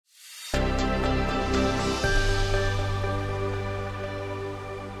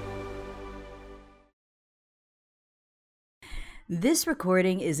This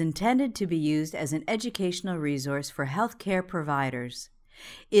recording is intended to be used as an educational resource for healthcare providers.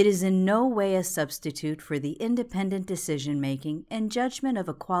 It is in no way a substitute for the independent decision-making and judgment of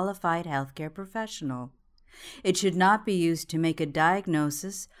a qualified healthcare professional. It should not be used to make a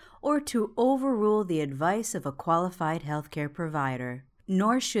diagnosis or to overrule the advice of a qualified healthcare provider,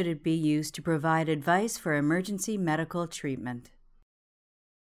 nor should it be used to provide advice for emergency medical treatment.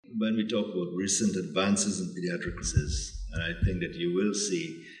 When we talk about recent advances in pediatric disease, and I think that you will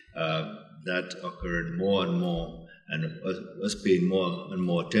see that occurring more and more, and us paying more and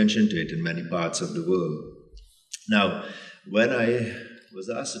more attention to it in many parts of the world. Now, when I was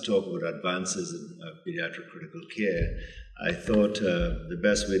asked to talk about advances in pediatric critical care, I thought the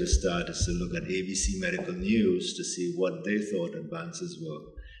best way to start is to look at ABC Medical News to see what they thought advances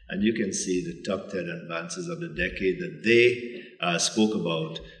were. And you can see the top 10 advances of the decade that they spoke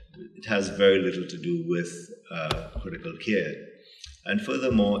about. It has very little to do with critical care. And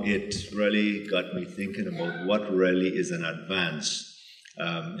furthermore, it really got me thinking about what really is an advance.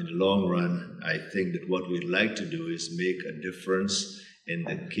 In the long run, I think that what we'd like to do is make a difference in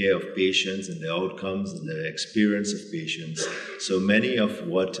the care of patients and the outcomes and the experience of patients. So many of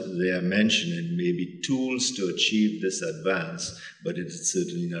what they are mentioning may be tools to achieve this advance, but it's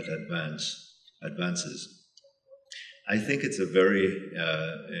certainly not advances. I think it's a very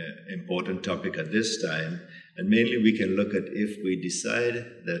important topic at this time, and mainly we can look at if we decide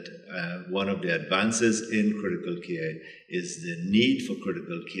that one of the advances in critical care is the need for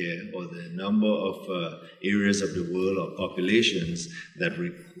critical care, or the number of areas of the world or populations that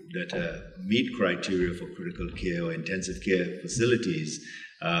meet criteria for critical care or intensive care facilities.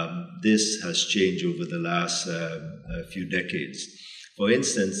 This has changed over the last few decades. For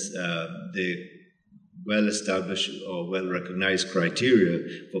instance, the well-established or well-recognized criteria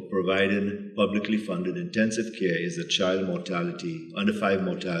for providing publicly funded intensive care is a child mortality, under 5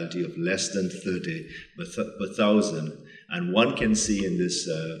 mortality of less than 30 per 1,000. And one can see in this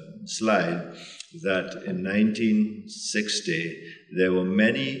slide that in 1960, there were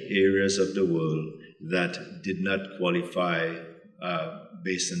many areas of the world that did not qualify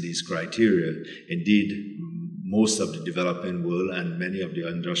based on these criteria. Indeed, most of the developing world and many of the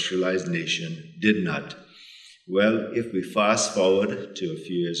industrialized nations did not. Well, if we fast forward to a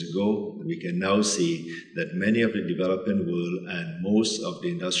few years ago, we can now see that many of the developing world and most of the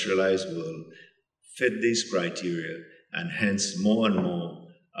industrialized world fit these criteria, and hence more and more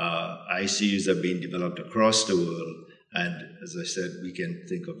ICUs are being developed across the world. And as I said, we can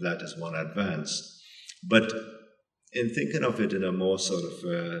think of that as one advance. But in thinking of it in a more sort of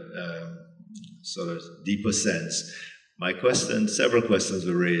deeper sense, several questions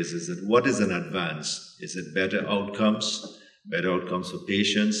were raised. Is that what is an advance? Is it better outcomes for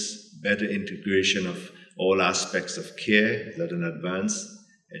patients, better integration of all aspects of care? Is that an advance?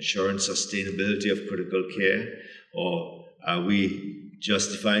 Ensuring sustainability of critical care? Or are we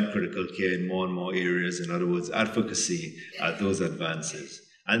justifying critical care in more and more areas? In other words, advocacy, are those advances?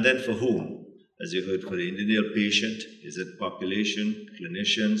 And then for whom? As you heard, for the individual patient, is it population,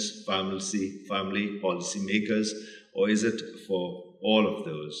 clinicians, family, policymakers, or is it for all of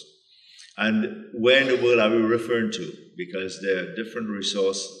those? And where in the world are we referring to? Because there are different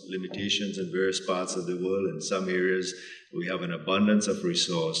resource limitations in various parts of the world. In some areas, we have an abundance of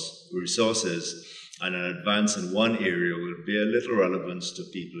resources, and an advance in one area will bear little relevance to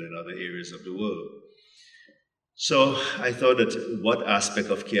people in other areas of the world. So I thought that what aspect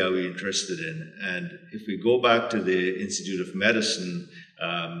of care are we interested in? And if we go back to the Institute of Medicine,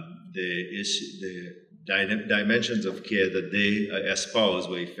 the dimensions of care that they espouse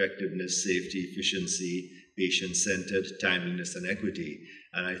were effectiveness, safety, efficiency, patient-centered, timeliness, and equity.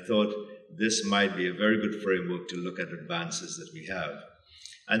 And I thought this might be a very good framework to look at advances that we have.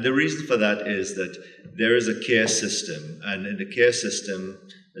 And the reason for that is that there is a care system, and in the care system,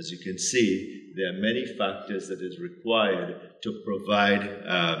 as you can see, there are many factors that is required to provide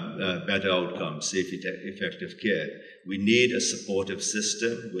better outcomes, safe, effective care. We need a supportive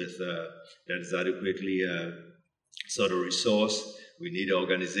system with that is adequately sort of resourced. We need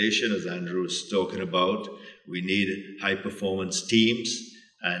organization, as Andrew was talking about. We need high-performance teams,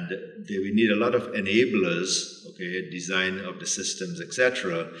 and we need a lot of enablers, design of the systems,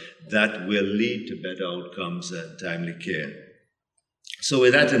 etc., that will lead to better outcomes and timely care. So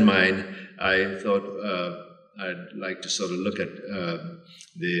with that in mind, I thought I'd like to sort of look at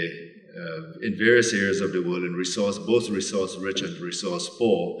in various areas of the world, in both resource-rich and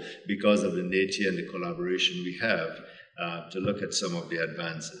resource-poor, because of the nature and the collaboration we have, to look at some of the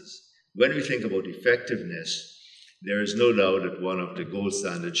advances. When we think about effectiveness, There is no doubt that one of the gold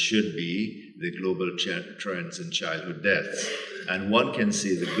standards should be the global trends in childhood deaths. And one can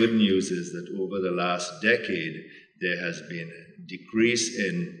see the good news is that over the last decade, there has been a decrease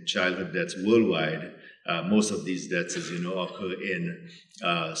in childhood deaths worldwide. Most of these deaths, as you know, occur in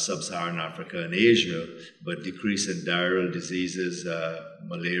sub-Saharan Africa and Asia, but decrease in diarrheal diseases,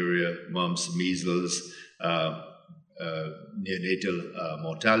 malaria, mumps, measles, neonatal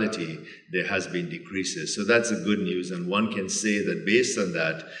mortality, there has been decreases. So that's a good news, and one can say that based on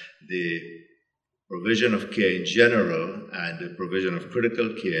that, the provision of care in general and the provision of critical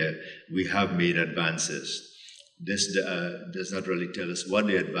care, we have made advances. This does not really tell us what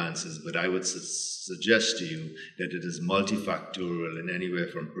the advances, but I would suggest to you that it is multifactorial in anywhere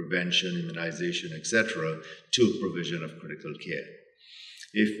from prevention, immunization, etc., to provision of critical care.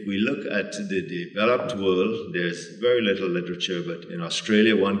 If we look at the developed world, there's very little literature, but in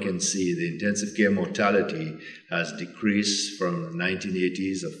Australia, one can see the intensive care mortality has decreased from the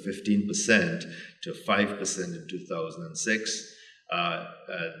 1980s of 15% to 5% in 2006.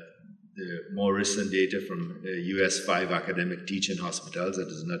 The more recent data from US 5 academic teaching hospitals that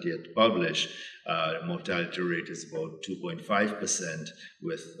is not yet published, mortality rate is about 2.5%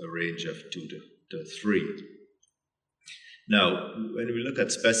 with a range of 2 to 3. Now, when we look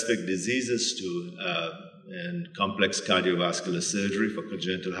at specific diseases too, and complex cardiovascular surgery for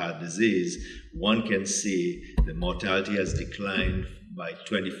congenital heart disease, one can see the mortality has declined by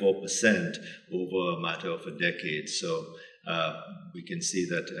 24% over a matter of a decade. So we can see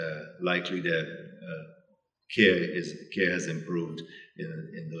that likely the care has improved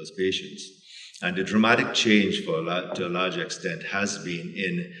in those patients. And the dramatic change to a large extent has been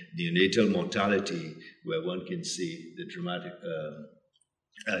in neonatal mortality, where one can see the dramatic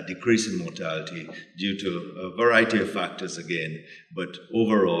decrease in mortality due to a variety of factors again, but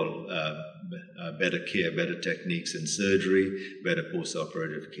overall better care, better techniques in surgery, better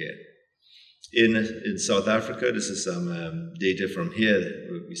post-operative care. In South Africa, this is some data from here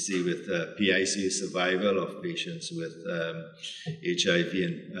we see with PICU survival of patients with HIV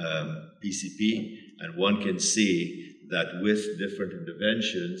and PCP, and one can see that with different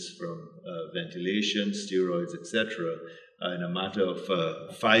interventions from ventilation, steroids, etc., in a matter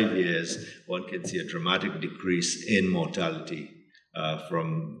of 5 years, one can see a dramatic decrease in mortality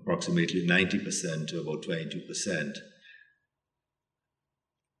from approximately 90% to about 22%.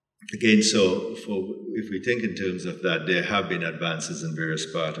 Again, so if we think in terms of that, there have been advances in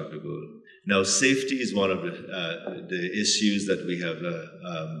various parts of the world. Now, safety is one of the issues that we have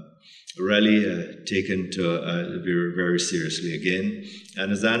really taken to very, very seriously again.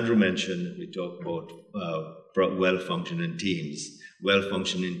 And as Andrew mentioned, we talk about well-functioning teams.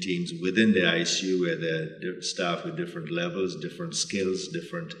 Well-functioning teams within the ICU where they're staffed with different levels, different skills,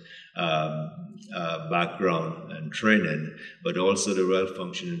 different background and training, but also the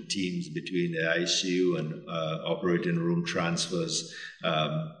well-functioning teams between the ICU and operating room transfers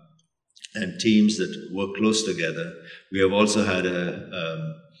and teams that work close together. We have also had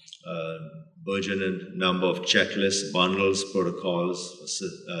a burgeoning number of checklists, bundles, protocols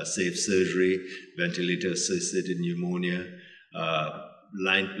for safe surgery, ventilator-associated pneumonia,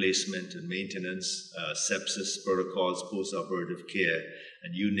 line placement and maintenance, sepsis protocols, post-operative care,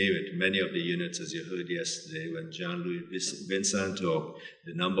 and you name it. Many of the units, as you heard yesterday when Jean-Louis Vincent talked,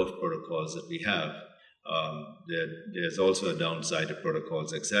 the number of protocols that we have. There's also a downside to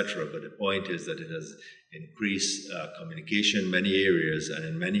protocols, etc. But the point is that it has increased communication in many areas, and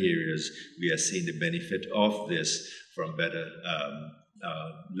in many areas we are seeing the benefit of this from better,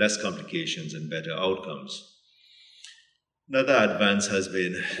 less complications and better outcomes. Another advance has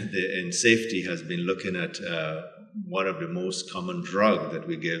been in safety has been looking at one of the most common drugs that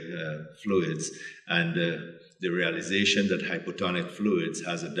we give, fluids, and the realization that hypotonic fluids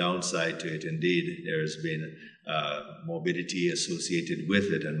has a downside to it. Indeed, there has been morbidity associated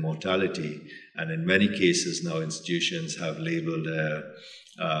with it and mortality, and in many cases now institutions have labeled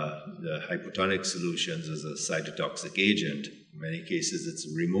the hypotonic solutions as a cytotoxic agent. In many cases, it's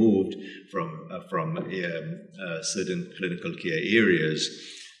removed from certain clinical care areas,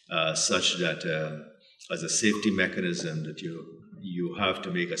 such that as a safety mechanism that you have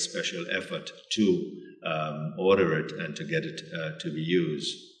to make a special effort to order it and to get it to be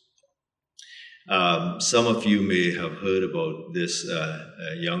used. Some of you may have heard about this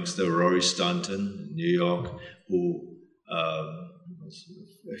youngster, Rory Staunton, in New York, who was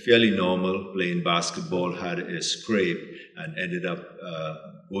fairly normal, playing basketball, had a scrape, and ended up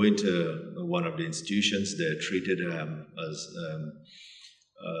going to one of the institutions there, treated as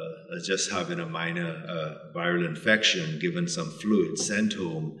just having a minor viral infection, given some fluid, sent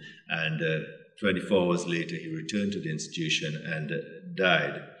home, and 24 hours later, he returned to the institution and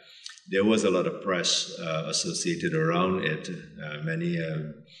died. There was a lot of press associated around it, many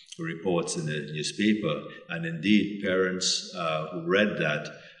reports in the newspaper, and indeed parents who read that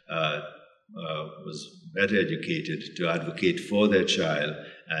was better educated to advocate for their child.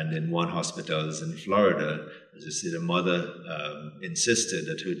 And in one hospital in Florida, as you see, the mother insisted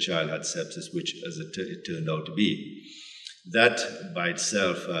that her child had sepsis, which as it turned out to be. That by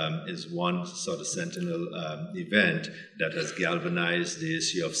itself is one sort of sentinel event that has galvanized the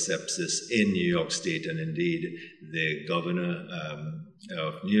issue of sepsis in New York State, and indeed the governor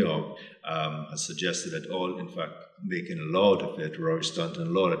of New York has suggested that all, in fact, making a law of it, Rory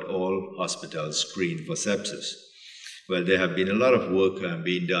Staunton law, that all hospitals screen for sepsis. Well, there have been a lot of work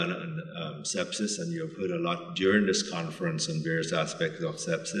being done on sepsis, and you've heard a lot during this conference on various aspects of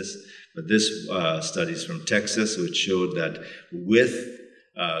sepsis. But this study is from Texas, which showed that with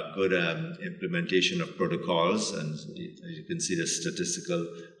good implementation of protocols, and as you can see the statistical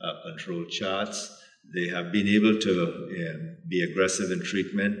control charts, they have been able to be aggressive in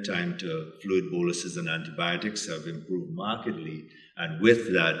treatment. Time to fluid boluses and antibiotics have improved markedly. And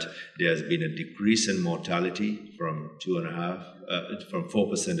with that, there has been a decrease in mortality from 4% to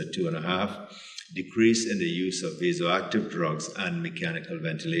 2.5%, decrease in the use of vasoactive drugs and mechanical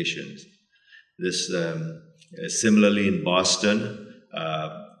ventilations. This similarly in Boston,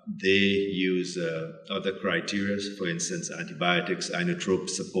 they use other criteria, for instance, antibiotics, inotrope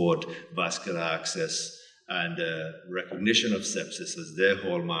support, vascular access, and recognition of sepsis as their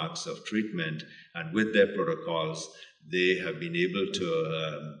hallmarks of treatment. And with their protocols, they have been able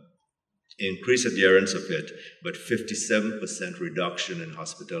to increase adherence of it, but 57% reduction in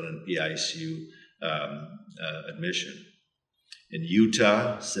hospital and PICU admission. In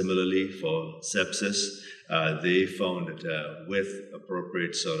Utah, similarly for sepsis, they found that with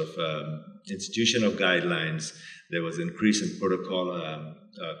appropriate sort of institution of guidelines, there was increase in protocol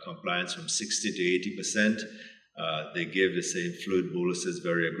compliance from 60 to 80%. They gave the same fluid boluses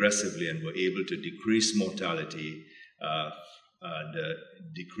very aggressively and were able to decrease mortality and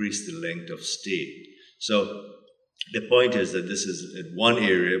decrease the length of stay. So the point is that this is in one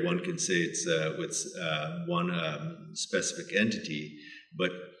area, one can say it's with one specific entity,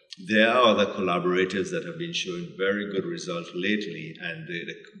 but there are other collaborators that have been showing very good results lately, and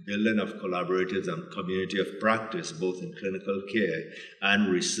the building of collaborators and community of practice, both in clinical care and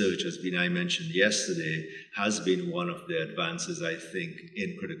research, as I mentioned yesterday, has been one of the advances, I think,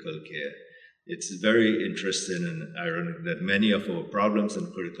 in critical care. It's very interesting and ironic that many of our problems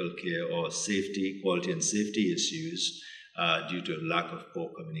in critical care are safety, quality and safety issues due to lack of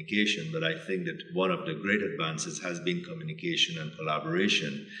poor communication. But I think that one of the great advances has been communication and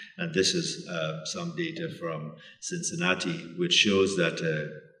collaboration. And this is some data from Cincinnati, which shows that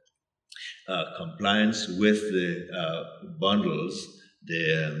compliance with the bundles,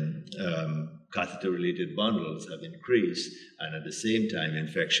 the catheter-related bundles have increased, and at the same time,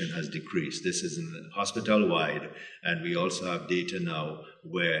 infection has decreased. This is hospital-wide, and we also have data now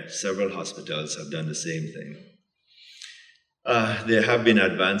where several hospitals have done the same thing. There have been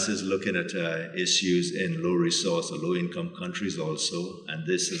advances looking at issues in low-resource or low-income countries also, and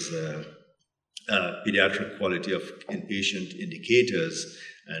this is pediatric quality of inpatient indicators,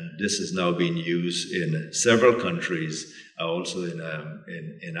 and this is now being used in several countries, also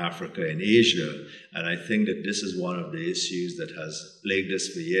in Africa and Asia. And I think that this is one of the issues that has plagued us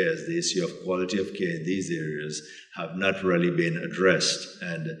for years. The issue of quality of care in these areas have not really been addressed.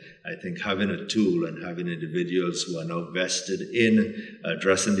 And I think having a tool and having individuals who are now vested in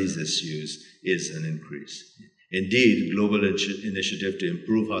addressing these issues is an increase. Indeed, global initiative to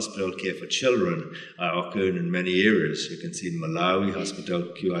improve hospital care for children are occurring in many areas. You can see in Malawi,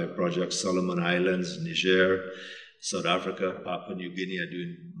 Hospital QI Project, Solomon Islands, Niger, South Africa, Papua New Guinea are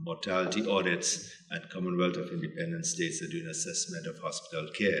doing mortality audits, and Commonwealth of Independent States are doing assessment of hospital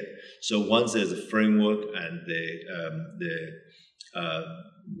care. So once there's a framework and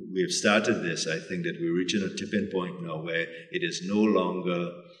we've started this, I think that we're reaching a tipping point now where it is no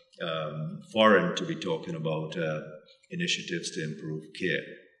longer foreign to be talking about initiatives to improve care.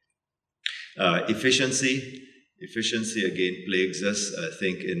 Efficiency again plagues us. I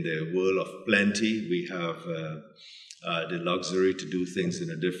think in the world of plenty, we have the luxury to do things in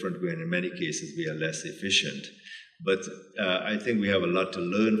a different way, and in many cases we are less efficient. But I think we have a lot to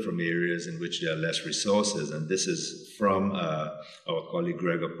learn from areas in which there are less resources, and this is from our colleague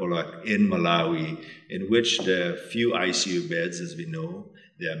Gregor Polak in Malawi, in which there are few ICU beds, as we know.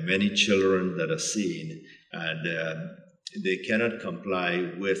 There are many children that are seen, and they cannot comply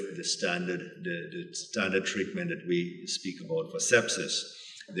with the standard treatment that we speak about for sepsis.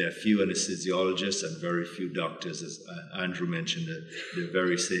 There are few anesthesiologists and very few doctors. As Andrew mentioned, the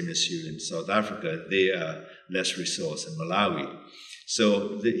very same issue in South Africa. They are less resourced in Malawi.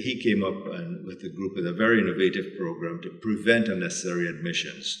 So he came up with a group with a very innovative program to prevent unnecessary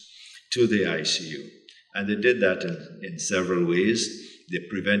admissions to the ICU. And they did that in several ways. They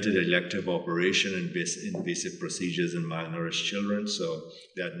prevented elective operation and invasive procedures in malnourished children. So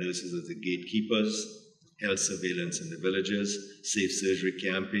they had nurses as the gatekeepers, health surveillance in the villages, safe surgery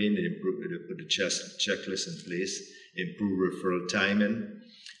campaign. They put a checklist in place, improve referral timing,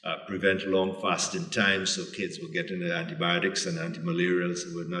 prevent long fasting times so kids were getting the antibiotics and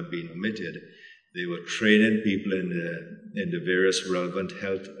antimalarials were not being omitted. They were training people in the various relevant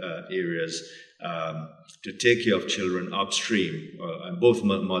health areas to take care of children upstream, both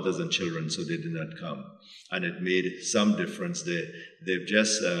mothers and children, so they did not come. And it made some difference. They're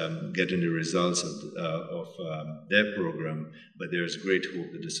just getting the results of their program, but there's great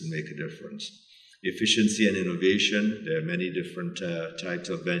hope that this will make a difference. Efficiency and innovation. There are many different types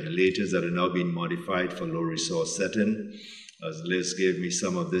of ventilators that are now being modified for low resource setting. As Liz gave me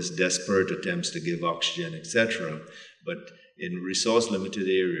some of this, desperate attempts to give oxygen, etc. But in resource-limited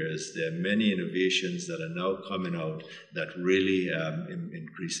areas, there are many innovations that are now coming out that really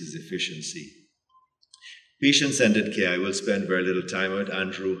increases efficiency. Patient-centered care, I will spend very little time on it.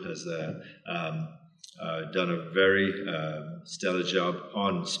 Andrew has done a very stellar job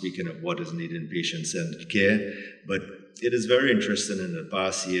on speaking of what is needed in patient-centered care. But it is very interesting in the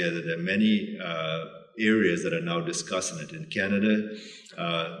past year that there are many areas that are now discussing it. In Canada,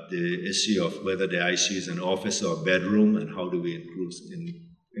 the issue of whether the ICU is an office or a bedroom and how do we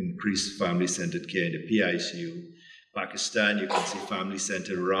increase family-centered care in the PICU. Pakistan, you can see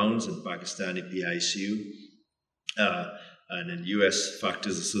family-centered rounds in Pakistani PICU. And in US,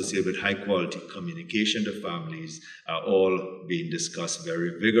 factors associated with high-quality communication to families are all being discussed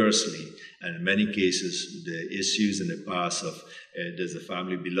very vigorously. And in many cases, the issues in the past of does the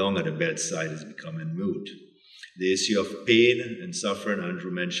family belong at the bedside is becoming moot. The issue of pain and suffering, Andrew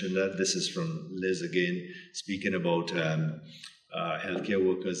mentioned that. This is from Liz again, speaking about healthcare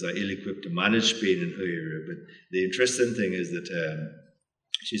workers are ill-equipped to manage pain in her area. But the interesting thing is that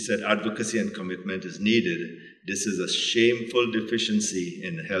she said advocacy and commitment is needed. This is a shameful deficiency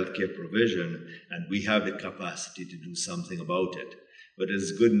in healthcare provision, and we have the capacity to do something about it. But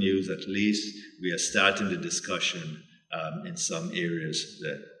it's good news, at least we are starting the discussion in some areas.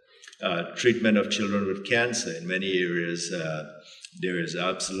 Treatment of children with cancer. In many areas, there is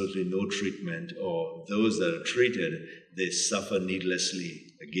absolutely no treatment, or those that are treated, they suffer needlessly,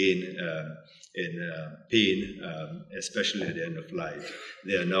 again, in pain, especially at the end of life.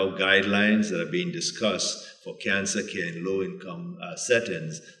 There are now guidelines that are being discussed for cancer care in low-income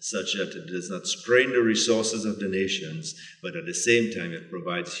settings, such that it does not strain the resources of the nations, but at the same time it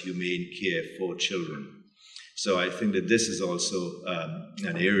provides humane care for children. So I think that this is also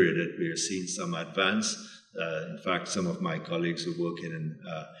an area that we are seeing some advance. In fact, some of my colleagues who work in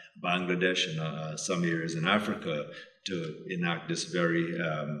Bangladesh and some areas in Africa to enact this very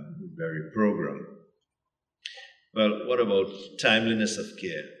program. Well, what about timeliness of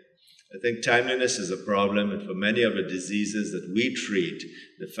care? I think timeliness is a problem, and for many of the diseases that we treat,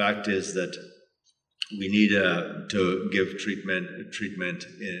 the fact is that we need to give treatment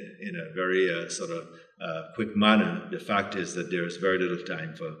in a very sort of quick manner. The fact is that there is very little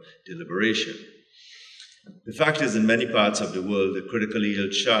time for deliberation. The fact is, in many parts of the world, the critically ill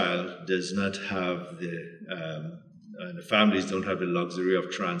child does not have the families don't have the luxury of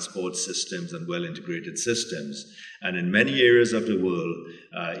transport systems and well-integrated systems. And in many areas of the world,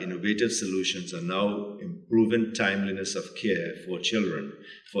 innovative solutions are now improving timeliness of care for children.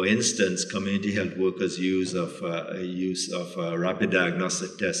 For instance, community health workers' use of rapid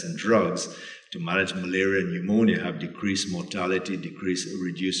diagnostic tests and drugs to manage malaria and pneumonia have decreased mortality,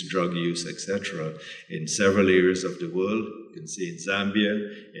 reduced drug use, etc. in several areas of the world. You can see in Zambia,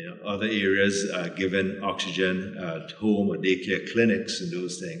 in other areas, given oxygen at home or daycare clinics and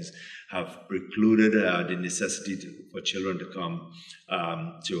those things have precluded the necessity for children to come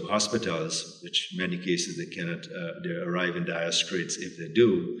to hospitals, which in many cases they cannot, they arrive in dire straits if they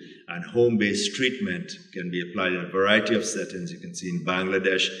do. And home-based treatment can be applied in a variety of settings. You can see in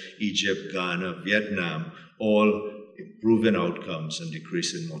Bangladesh, Egypt, Ghana, Vietnam, all improving outcomes and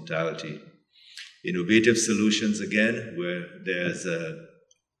decreasing mortality. Innovative solutions, again, where there's a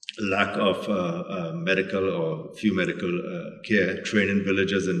lack of medical or few medical care, training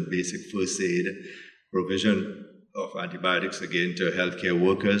villagers in basic first aid, provision of antibiotics, again, to healthcare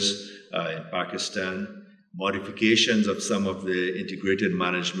workers in Pakistan, modifications of some of the integrated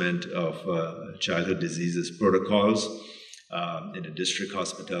management of childhood diseases protocols, in the district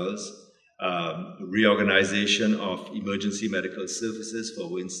hospitals, reorganization of emergency medical services,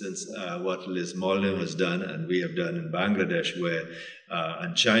 for instance, what Liz Malden has done and we have done in Bangladesh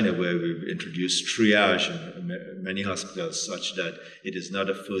and China, where we've introduced triage in many hospitals such that it is not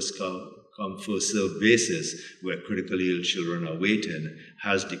a first come, first served basis where critically ill children are waiting,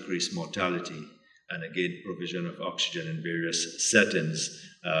 has decreased mortality. And again, provision of oxygen in various settings,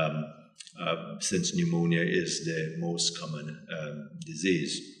 since pneumonia is the most common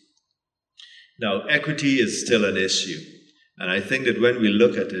disease. Now, equity is still an issue. And I think that when we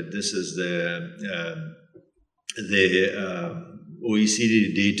look at it, this is the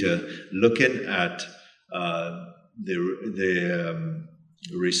OECD data looking at the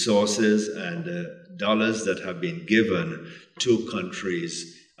resources and dollars that have been given to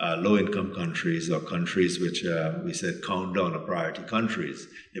countries, low-income countries or countries which we said count down the priority countries.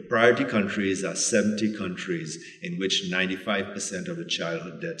 The priority countries are 70 countries in which 95% of the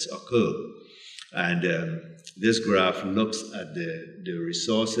childhood deaths occur. And this graph looks at the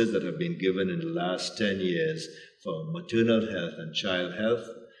resources that have been given in the last 10 years for maternal health and child health.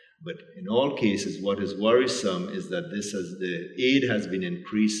 But in all cases, what is worrisome is that the aid has been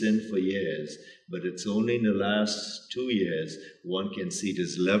increasing for years, but it's only in the last 2 years one can see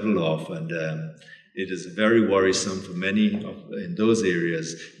this level off, and it is very worrisome for many in those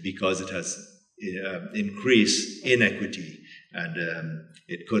areas because it has increased inequity, and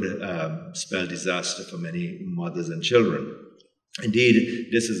it could spell disaster for many mothers and children. Indeed,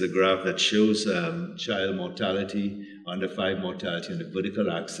 this is a graph that shows child mortality, under 5 mortality on the vertical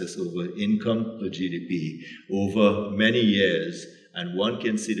axis over income per GDP over many years, and one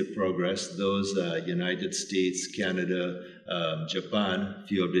can see the progress. Those United States, Canada, Japan,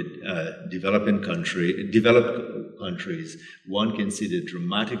 few of the developed countries, one can see the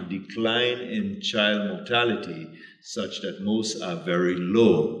dramatic decline in child mortality such that most are very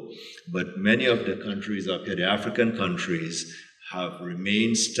low. But many of the countries up here, the African countries, have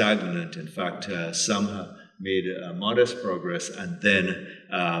remained stagnant. In fact, some have made modest progress, and then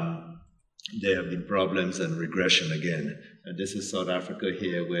there have been problems and regression again. And this is South Africa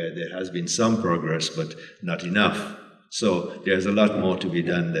here, where there has been some progress, but not enough. So there's a lot more to be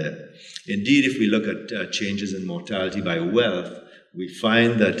done there. Indeed, if we look at changes in mortality by wealth, we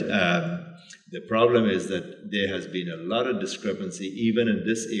find that the problem is that there has been a lot of discrepancy, even in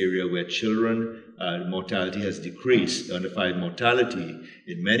this area where children mortality has decreased, under 5 mortality.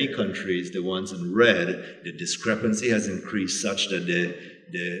 In many countries, the ones in red, the discrepancy has increased such that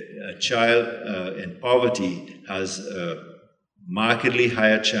the child in poverty has a markedly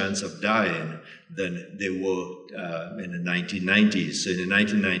higher chance of dying than they were in the 1990s. So in the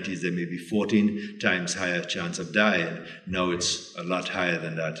 1990s, there may be 14 times higher chance of dying. Now it's a lot higher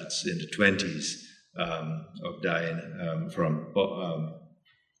than that. It's in the 20s of dying from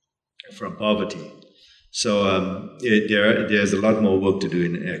poverty. So there's a lot more work to do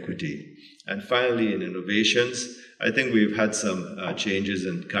in equity. And finally, in innovations, I think we've had some changes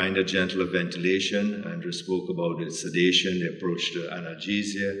in kinder, gentler ventilation. Andrew spoke about the sedation, the approach to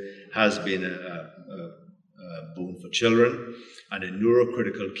analgesia has been a boon for children. And in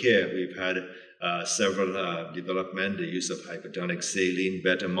neurocritical care, we've had several development, the use of hypertonic saline,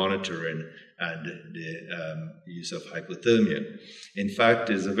 better monitoring, and the use of hypothermia. In fact,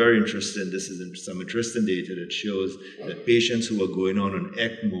 there's a very interesting, this is some interesting data that shows that patients who are going on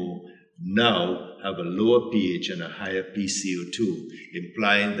ECMO now have a lower pH and a higher PCO2,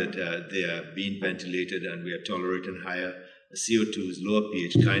 implying that they are being ventilated and we are tolerating higher CO2s, lower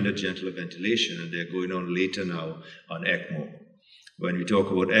pH, kinder, gentler ventilation, and they're going on later now on ECMO. When we talk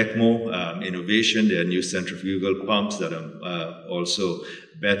about ECMO innovation, there are new centrifugal pumps that are also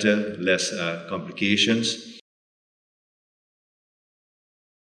better, less complications.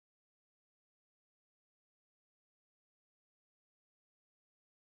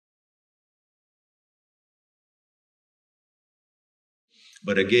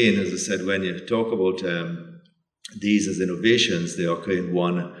 But again, as I said, when you talk about these as innovations, they occur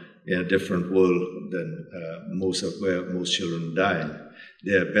in a different world than where most children die.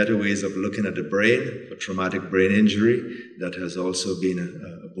 There are better ways of looking at the brain for traumatic brain injury that has also been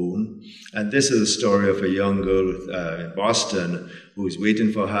a boon. And this is a story of a young girl in Boston who is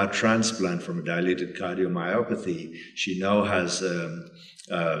waiting for heart transplant from a dilated cardiomyopathy. She now has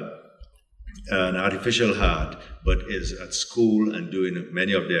an artificial heart, but is at school and doing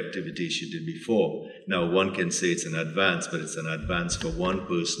many of the activities she did before. Now, one can say it's an advance, but it's an advance for one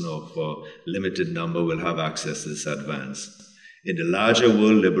person or for limited number will have access to this advance. In the larger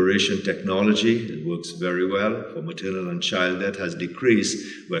world, liberation technology, it works very well for maternal and child death, has decreased,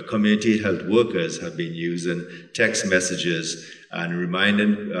 where community health workers have been using text messages and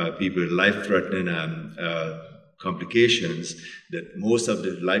reminding people with life-threatening complications that most of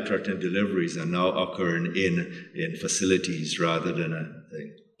the life-threatening deliveries are now occurring in facilities rather than a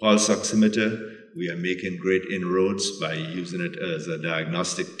thing. Pulse oximeter, we are making great inroads by using it as a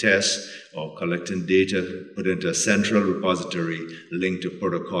diagnostic test or collecting data, put into a central repository linked to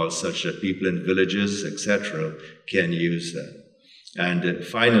protocols such that people in villages, etc., can use that. And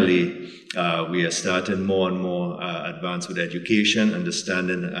finally, we are starting more and more advanced with education,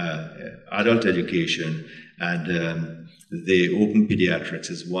 understanding adult education, and the open pediatrics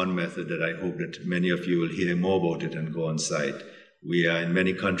is one method that I hope that many of you will hear more about it and go on site. We are in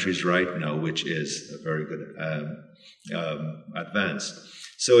many countries right now, which is a very good advance.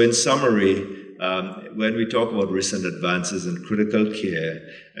 So in summary, when we talk about recent advances in critical care,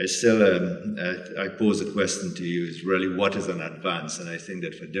 I pose a question to you, is really what is an advance? And I think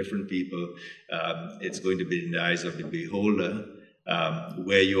that for different people, it's going to be in the eyes of the beholder,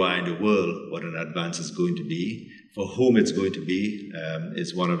 where you are in the world, what an advance is going to be. For whom it's going to be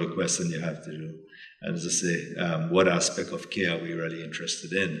is one of the questions you have to do. And as I say, what aspect of care are we really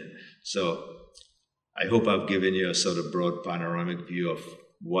interested in? So I hope I've given you a sort of broad panoramic view of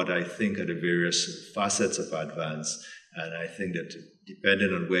what I think are the various facets of advance. And I think that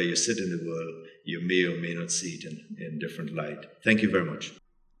depending on where you sit in the world, you may or may not see it in different light. Thank you very much.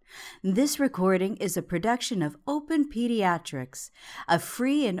 This recording is a production of Open Pediatrics, a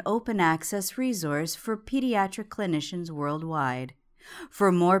free and open access resource for pediatric clinicians worldwide.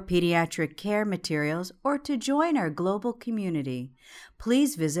 For more pediatric care materials or to join our global community,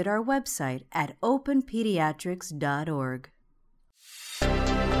 please visit our website at openpediatrics.org.